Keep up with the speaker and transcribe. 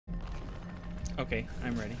Okay,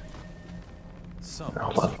 I'm ready. Some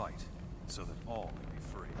Hold must on. fight, so that all may be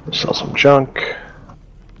free. Sell some junk.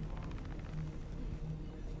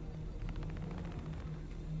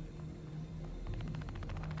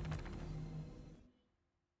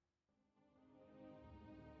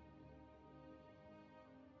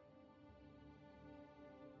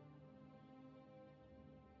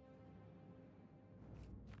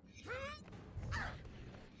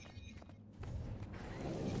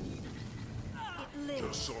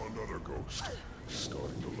 Just saw another ghost.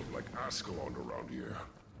 Starting to look like Ascalon around here.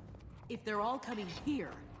 If they're all coming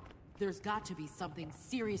here, there's got to be something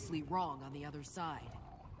seriously wrong on the other side.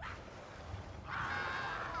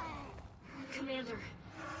 Commander,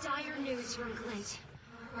 dire news from Glint.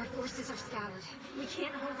 Our forces are scattered. We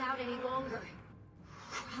can't hold out any longer.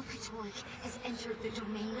 Kralkatorrik has entered the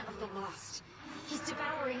domain of the lost. He's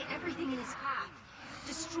devouring everything in his path,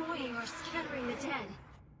 destroying or scattering the dead.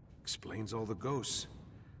 Explains all the ghosts.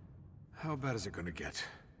 How bad is it gonna get?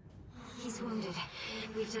 He's wounded.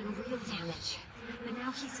 We've done real damage. But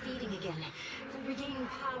now he's feeding again, regaining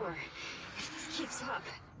power. If this keeps up...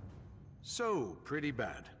 So, pretty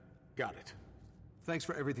bad. Got it. Thanks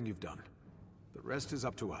for everything you've done. The rest is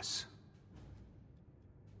up to us.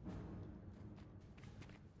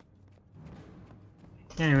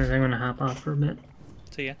 Anyways, I'm gonna hop off for a bit.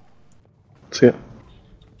 See ya. See ya.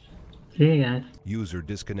 See you guys. User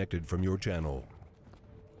disconnected from your channel.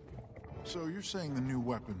 So you're saying the new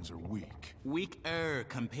weapons are weak? Weaker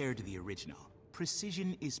compared to the original.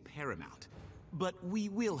 Precision is paramount. But we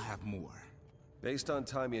will have more. Based on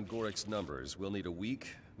Taimi and Gorik's numbers, we'll need a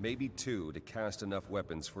week, maybe 2, to cast enough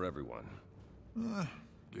weapons for everyone.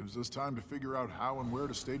 Gives us time to figure out how and where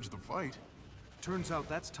to stage the fight. Turns out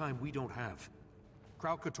that's time we don't have.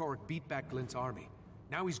 Kralkatorrik beat back Glint's army.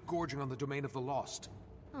 Now he's gorging on the domain of the lost.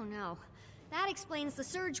 Oh no. That explains the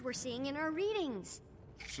surge we're seeing in our readings.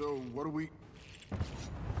 So, what do we...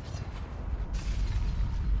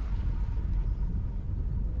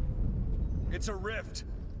 It's a rift!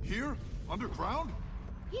 Here? Underground?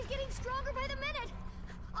 He's getting stronger by the minute!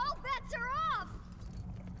 All bets are off!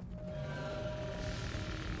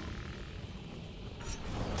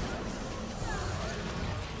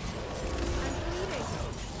 I'm bleeding.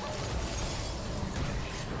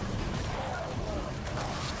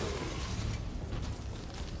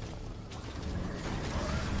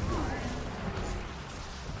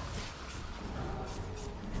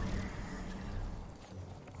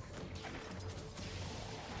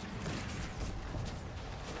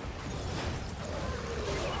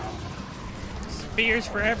 Spears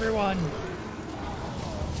for everyone!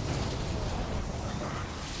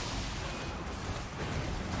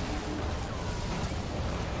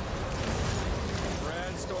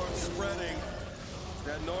 Brandstorm spreading. Is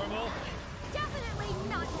that normal? Definitely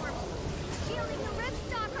not normal. Shielding the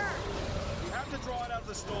Ripstalker! We have to draw it out of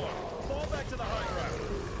the storm. Fall back to the high ground.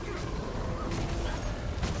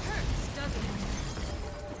 Hurts, doesn't it?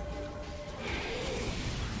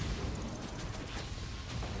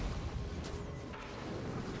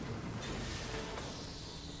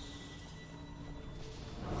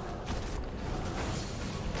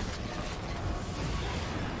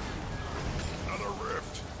 Another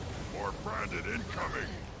rift. More branded incoming.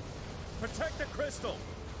 Protect the crystal!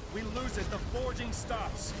 We lose it, the forging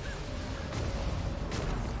stops.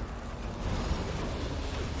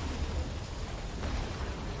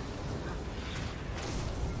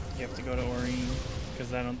 You have to go to Aurene,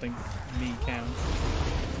 because I don't think me counts.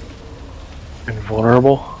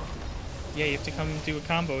 Invulnerable. Yeah, you have to come do a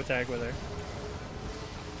combo attack with her.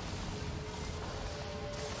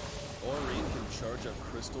 Aurene can charge up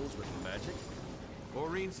crystals with magic?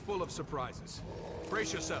 Aurene's full of surprises.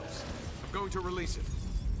 Brace yourselves. I'm going to release it.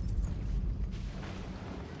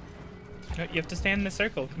 No, you have to stand in the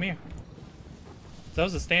circle. Come here.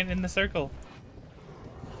 Zoza, stand in the circle.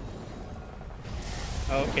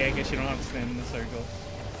 Oh, okay, I guess you don't have to stand in the circle.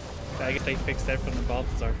 I guess they fixed that from the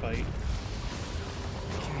Balthazar fight.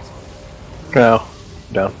 No.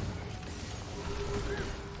 Down.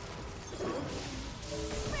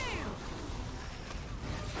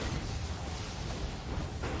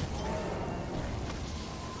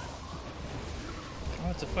 Oh,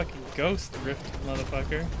 it's a fucking ghost rift,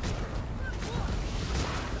 motherfucker.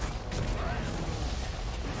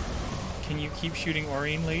 Can you keep shooting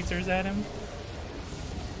Aurene lasers at him?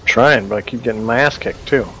 Trying, but I keep getting my ass kicked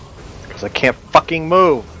too. Because I can't fucking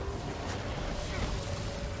move.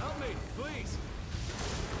 Help me, please.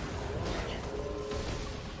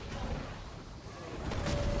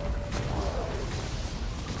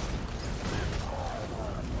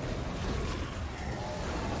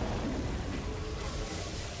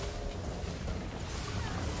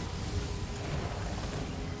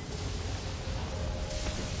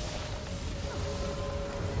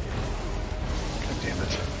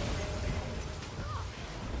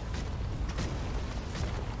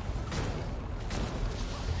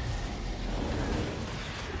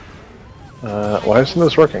 Why isn't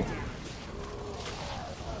this working?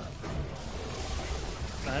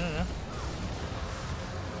 I don't know.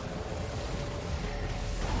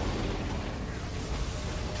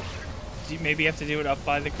 Do you maybe have to do it up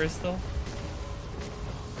by the crystal?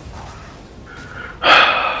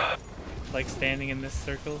 Like standing in this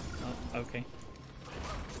circle? Oh, okay.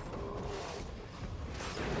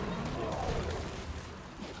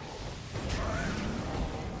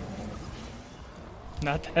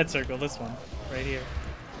 Not that circle, this one. Right here.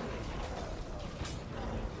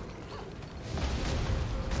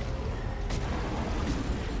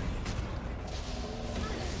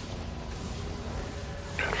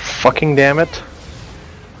 Fucking damn it.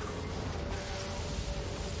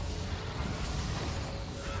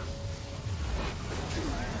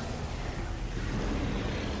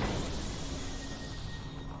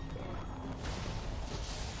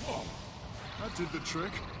 That did the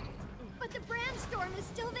trick. But the brandstorm is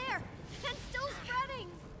still there and still spreading.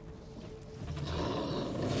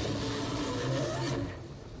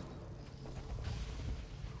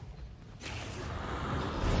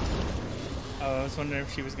 Oh, I was wondering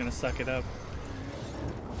if she was gonna suck it up.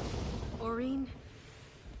 Aurene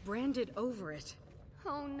branded over it.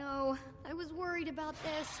 Oh no, I was worried about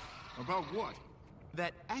this. About what?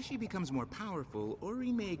 That as she becomes more powerful,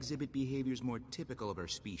 Ori may exhibit behaviors more typical of her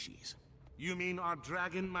species. You mean our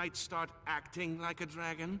dragon might start acting like a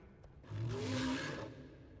dragon?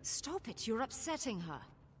 Stop it, you're upsetting her.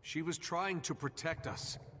 She was trying to protect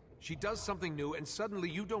us. She does something new and suddenly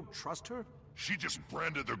you don't trust her? She just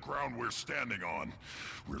branded the ground we're standing on.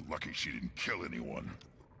 We're lucky she didn't kill anyone.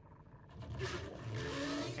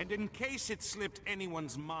 And in case it slipped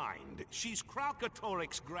anyone's mind, she's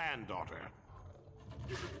Kralkatorrik's granddaughter.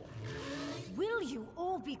 Will you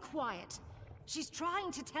all be quiet? She's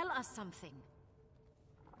trying to tell us something.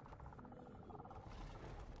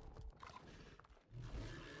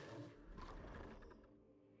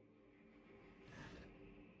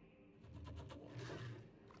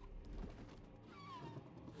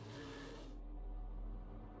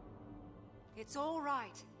 It's all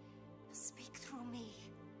right. Speak through me.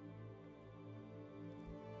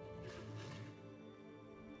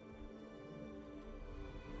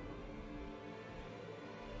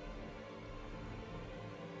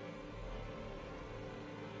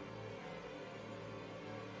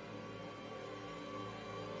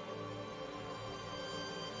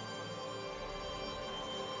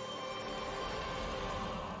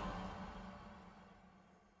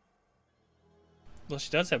 Well, she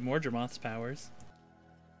does have Mordremoth's powers.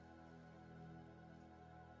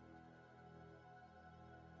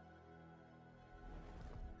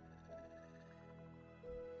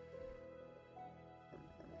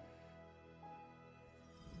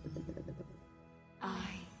 I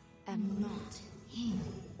am not him.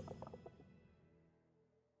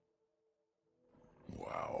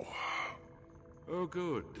 Wow. Oh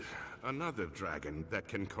good. Another dragon that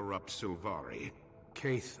can corrupt Sylvari.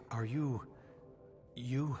 Kaith, are you...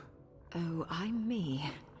 Oh, I'm me.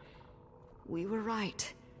 We were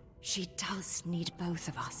right. She does need both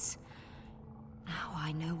of us. Now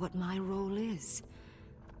I know what my role is.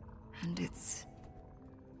 And it's...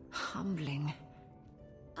 humbling.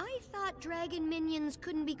 I thought dragon minions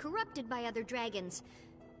couldn't be corrupted by other dragons.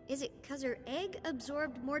 Is it 'cause her egg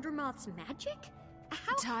absorbed Mordremoth's magic?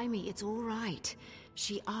 How— Taimi, it's all right.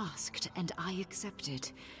 She asked, and I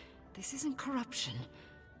accepted. This isn't corruption.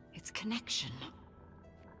 It's connection.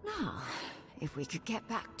 Now, if we could get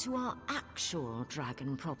back to our actual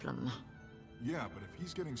dragon problem. Yeah, but if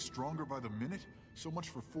he's getting stronger by the minute, so much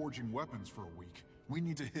for forging weapons for a week. We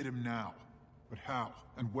need to hit him now. But how?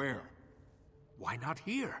 And where? Why not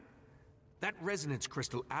here? That resonance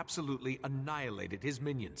crystal absolutely annihilated his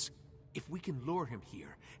minions. If we can lure him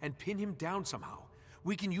here and pin him down somehow,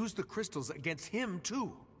 we can use the crystals against him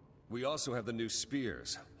too. We also have the new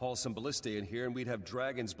spears. Haul some ballistae in here and we'd have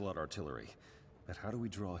dragon's blood artillery. But how do we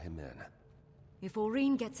draw him in? If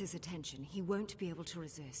Aurene gets his attention, he won't be able to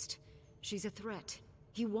resist. She's a threat.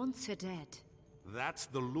 He wants her dead. That's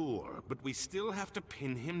the lure, but we still have to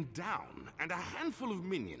pin him down. And a handful of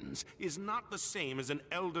minions is not the same as an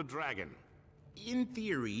elder dragon. In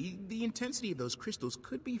theory, the intensity of those crystals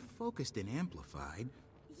could be focused and amplified.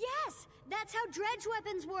 Yes! That's how dredge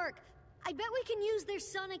weapons work! I bet we can use their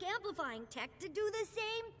sonic amplifying tech to do the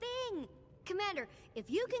same thing! Commander, if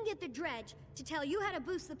you can get the dredge to tell you how to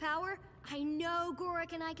boost the power, I know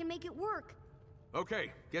Gorik and I can make it work.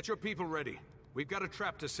 Okay, get your people ready. We've got a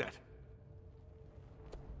trap to set.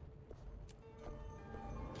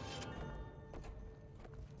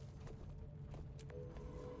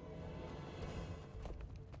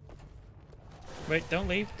 Wait, don't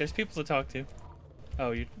leave. There's people to talk to.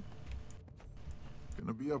 Oh, you...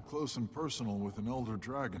 Gonna be up close and personal with an elder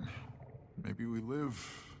dragon. Maybe we live,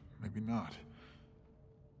 maybe not.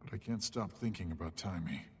 But I can't stop thinking about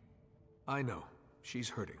Taimi. I know. She's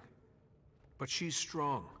hurting. But she's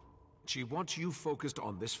strong. She wants you focused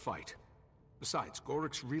on this fight. Besides,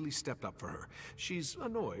 Gorik's really stepped up for her. She's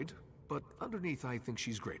annoyed, but underneath I think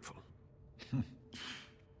she's grateful.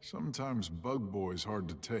 Sometimes Bug Boy's hard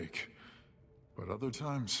to take. But other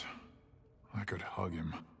times, I could hug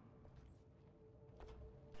him.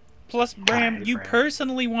 Plus, Bram, you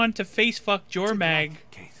personally want to face fuck Jormag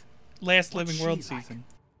last Living World season.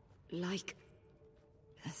 Like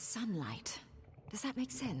sunlight. Does that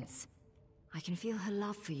make sense? I can feel her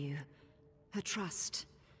love for you. Her trust.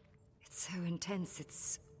 It's so intense,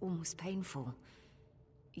 it's almost painful.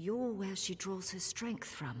 You're where she draws her strength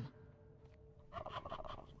from.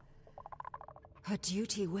 Her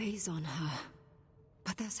duty weighs on her.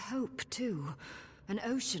 But there's hope, too. An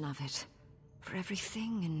ocean of it. For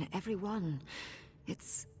everything and everyone.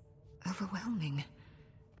 It's overwhelming.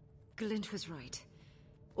 Glint was right.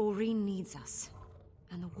 Aurene needs us.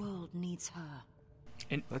 And the world needs her.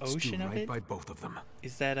 An Let's ocean do of right it? by both of them.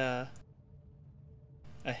 Is that a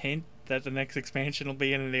hint that the next expansion will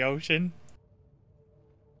be in the ocean?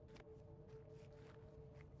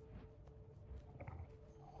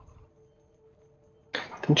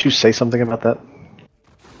 Didn't you say something about that?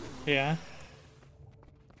 Yeah.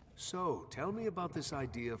 So, tell me about this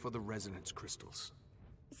idea for the resonance crystals.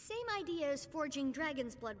 Same idea as forging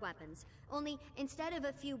dragon's blood weapons, only instead of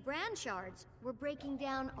a few brand shards, we're breaking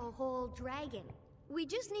down a whole dragon. We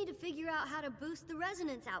just need to figure out how to boost the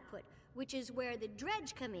resonance output, which is where the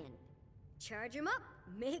dredge come in. Charge them up,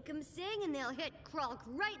 make them sing, and they'll hit Kralk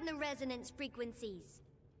right in the resonance frequencies.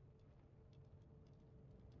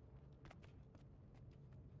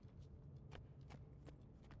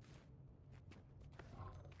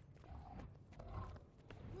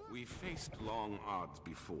 We faced long odds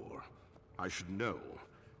before. I should know.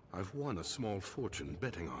 I've won a small fortune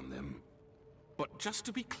betting on them. But just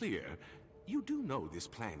to be clear, you do know this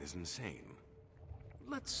plan is insane.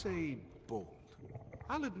 Let's say bold.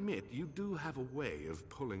 I'll admit you do have a way of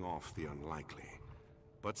pulling off the unlikely.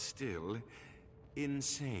 But still,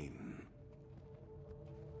 insane.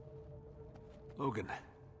 Logan,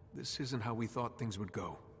 this isn't how we thought things would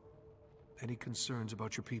go. Any concerns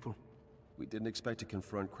about your people? We didn't expect to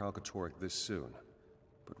confront Kralkatorrik this soon,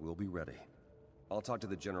 but we'll be ready. I'll talk to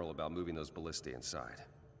the General about moving those ballistae inside.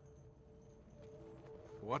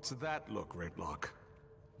 What's that look, Raidlock?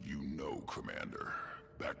 You know, Commander.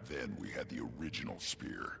 Back then we had the original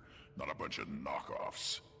spear, not a bunch of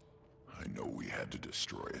knockoffs. I know we had to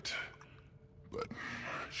destroy it, but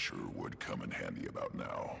sure would come in handy about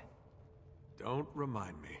now. Don't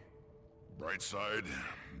remind me. Bright side,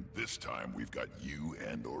 this time we've got you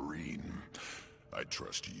and Aurene. I'd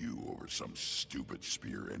trust you over some stupid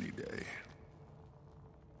spear any day.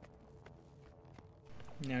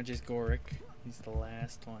 Now just Gorik. He's the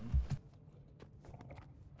last one.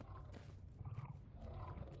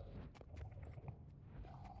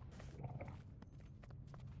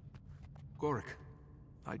 Gorik,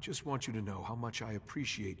 I just want you to know how much I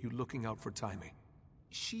appreciate you looking out for Taimi.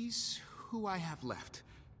 She's who I have left.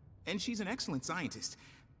 And she's an excellent scientist.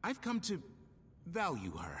 I've come to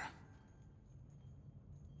value her.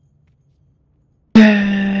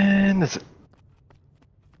 And that's it.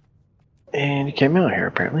 And he came out here,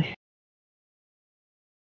 apparently.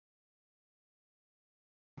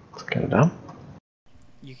 It's kind of dumb.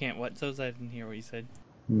 You can't what? So I didn't hear what you said.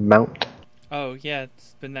 Mount. Oh, yeah,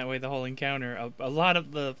 it's been that way the whole encounter. A lot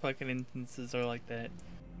of the fucking instances are like that.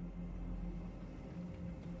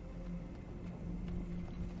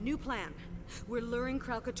 New plan. We're luring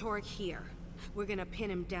Kralkatorrik here. We're gonna pin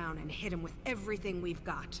him down and hit him with everything we've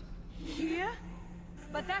got. Here?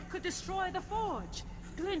 But that could destroy the forge.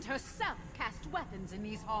 Glint herself cast weapons in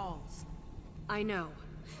these halls. I know,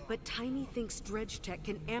 but Taimi thinks Dredge Tech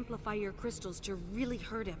can amplify your crystals to really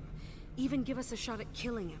hurt him. Even give us a shot at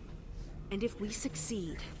killing him. And if we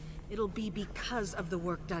succeed, it'll be because of the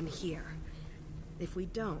work done here. If we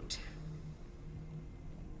don't...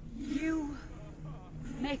 You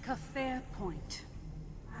make a fair point.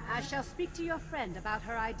 I shall speak to your friend about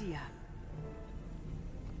her idea.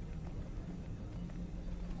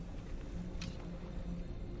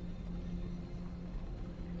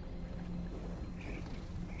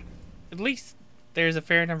 At least there's a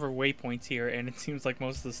fair number of waypoints here, and it seems like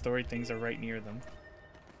most of the story things are right near them.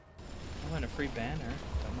 I want a free banner.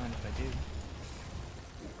 Don't mind if I do.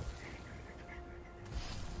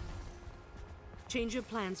 Change of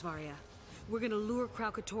plans, Varia. We're gonna lure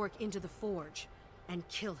Kralkatorrik into the Forge and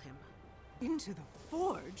kill him. Into the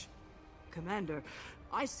Forge? Commander,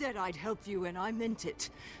 I said I'd help you and I meant it.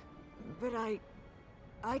 But I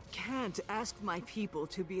can't ask my people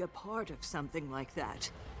to be a part of something like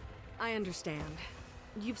that. I understand.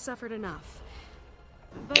 You've suffered enough.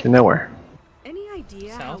 To nowhere. Any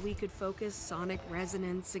idea how South? we could focus sonic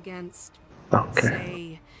resonance against, Okay.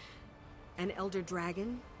 say, an Elder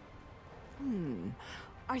Dragon?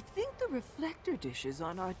 I think the reflector dishes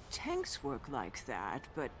on our tanks work like that,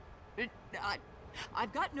 but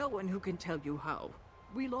I've got no one who can tell you how.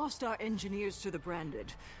 We lost our engineers to the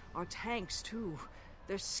Branded. Our tanks, too.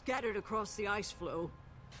 They're scattered across the ice flow.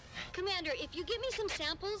 Commander, if you give me some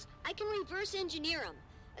samples, I can reverse engineer them.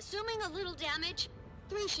 Assuming a little damage,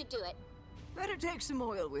 3 should do it. Better take some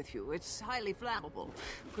oil with you. It's highly flammable.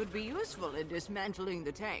 Could be useful in dismantling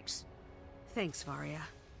the tanks. Thanks, Varia.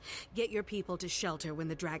 Get your people to shelter when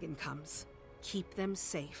the dragon comes. Keep them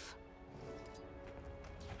safe.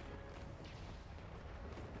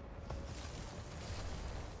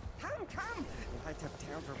 Come! Light up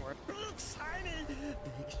town for more big shiny!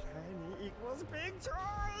 Big shiny equals big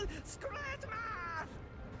joy! Scratch math!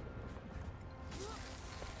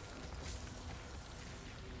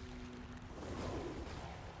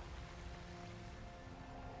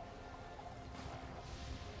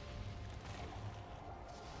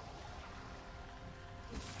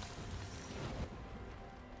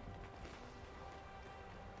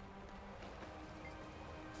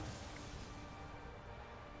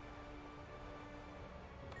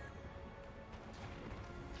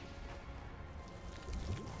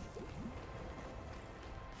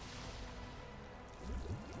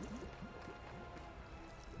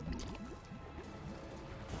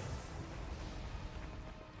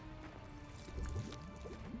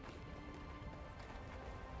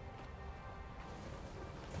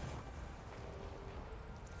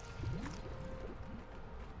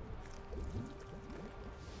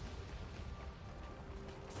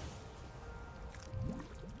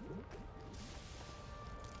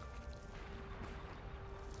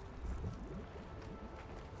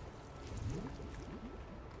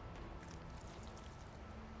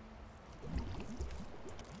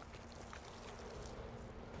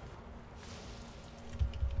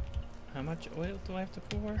 How much oil do I have to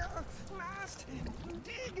pour? Must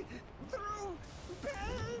dig through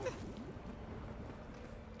pain!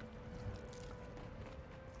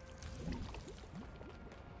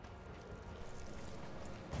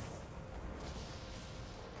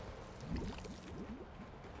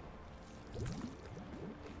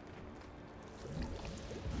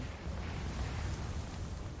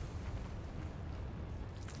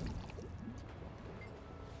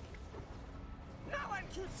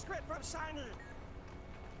 Keep script from shiny!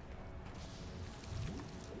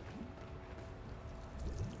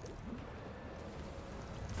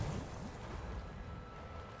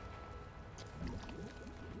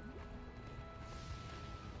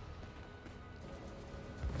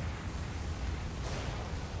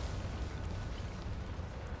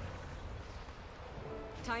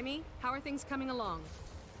 Taimi, how are things coming along?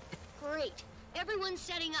 Great. Everyone's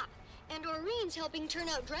setting up. And Aureen's helping turn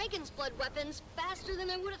out Dragon's Blood weapons faster than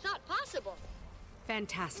I would have thought possible.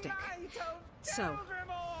 Fantastic. So,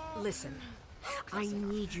 listen. I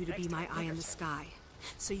need you to be my eye in the sky.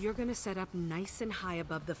 So you're gonna set up nice and high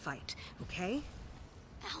above the fight, okay?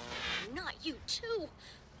 Al, not you too.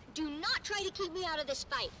 Do not try to keep me out of this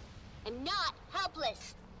fight. I'm not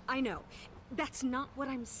helpless. I know. That's not what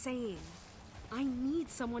I'm saying. I need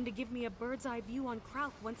someone to give me a bird's eye view on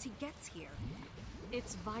Krauk once he gets here.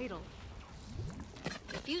 It's vital.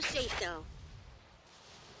 If you say so.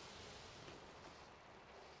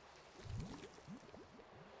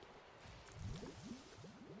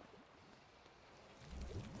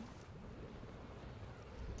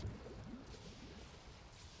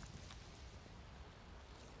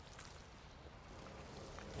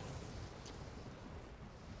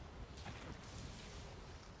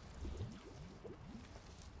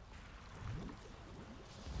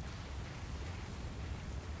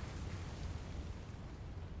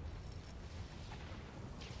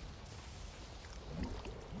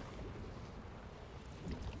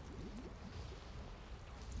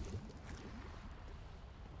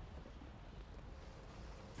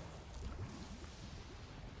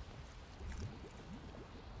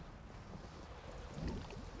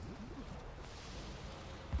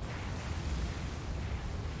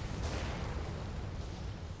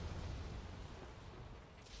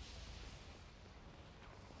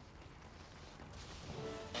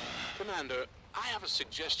 Commander, I have a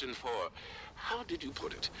suggestion for, how did you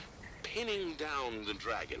put it, pinning down the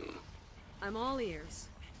dragon. I'm all ears.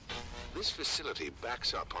 This facility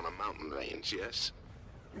backs up on a mountain range, yes?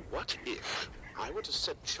 What if I were to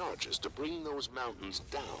set charges to bring those mountains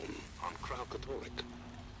down on Kralkatorrik?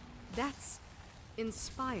 That's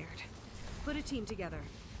inspired. Put a team together.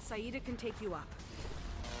 Saida can take you up.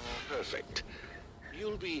 Perfect.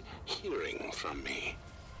 You'll be hearing from me.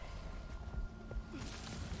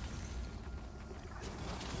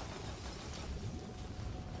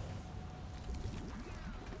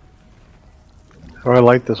 How do I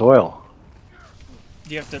light this oil?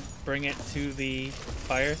 You have to bring it to the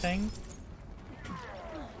fire thing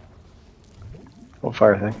What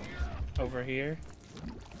fire thing? over here.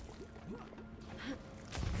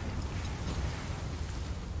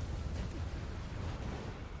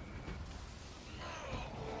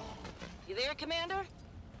 You there, Commander?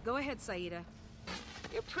 Go ahead, Saida.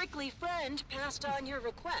 Your prickly friend passed on your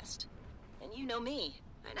request. And you know me.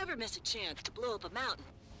 I never miss a chance to blow up a mountain.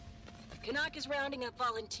 Canuck is rounding up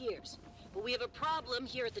volunteers, but we have a problem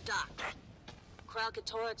here at the dock.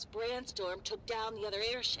 Kralkatorrik's Brandstorm took down the other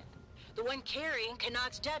airship, the one carrying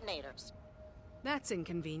Canuck's detonators. That's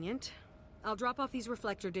inconvenient. I'll drop off these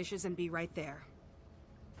reflector dishes and be right there.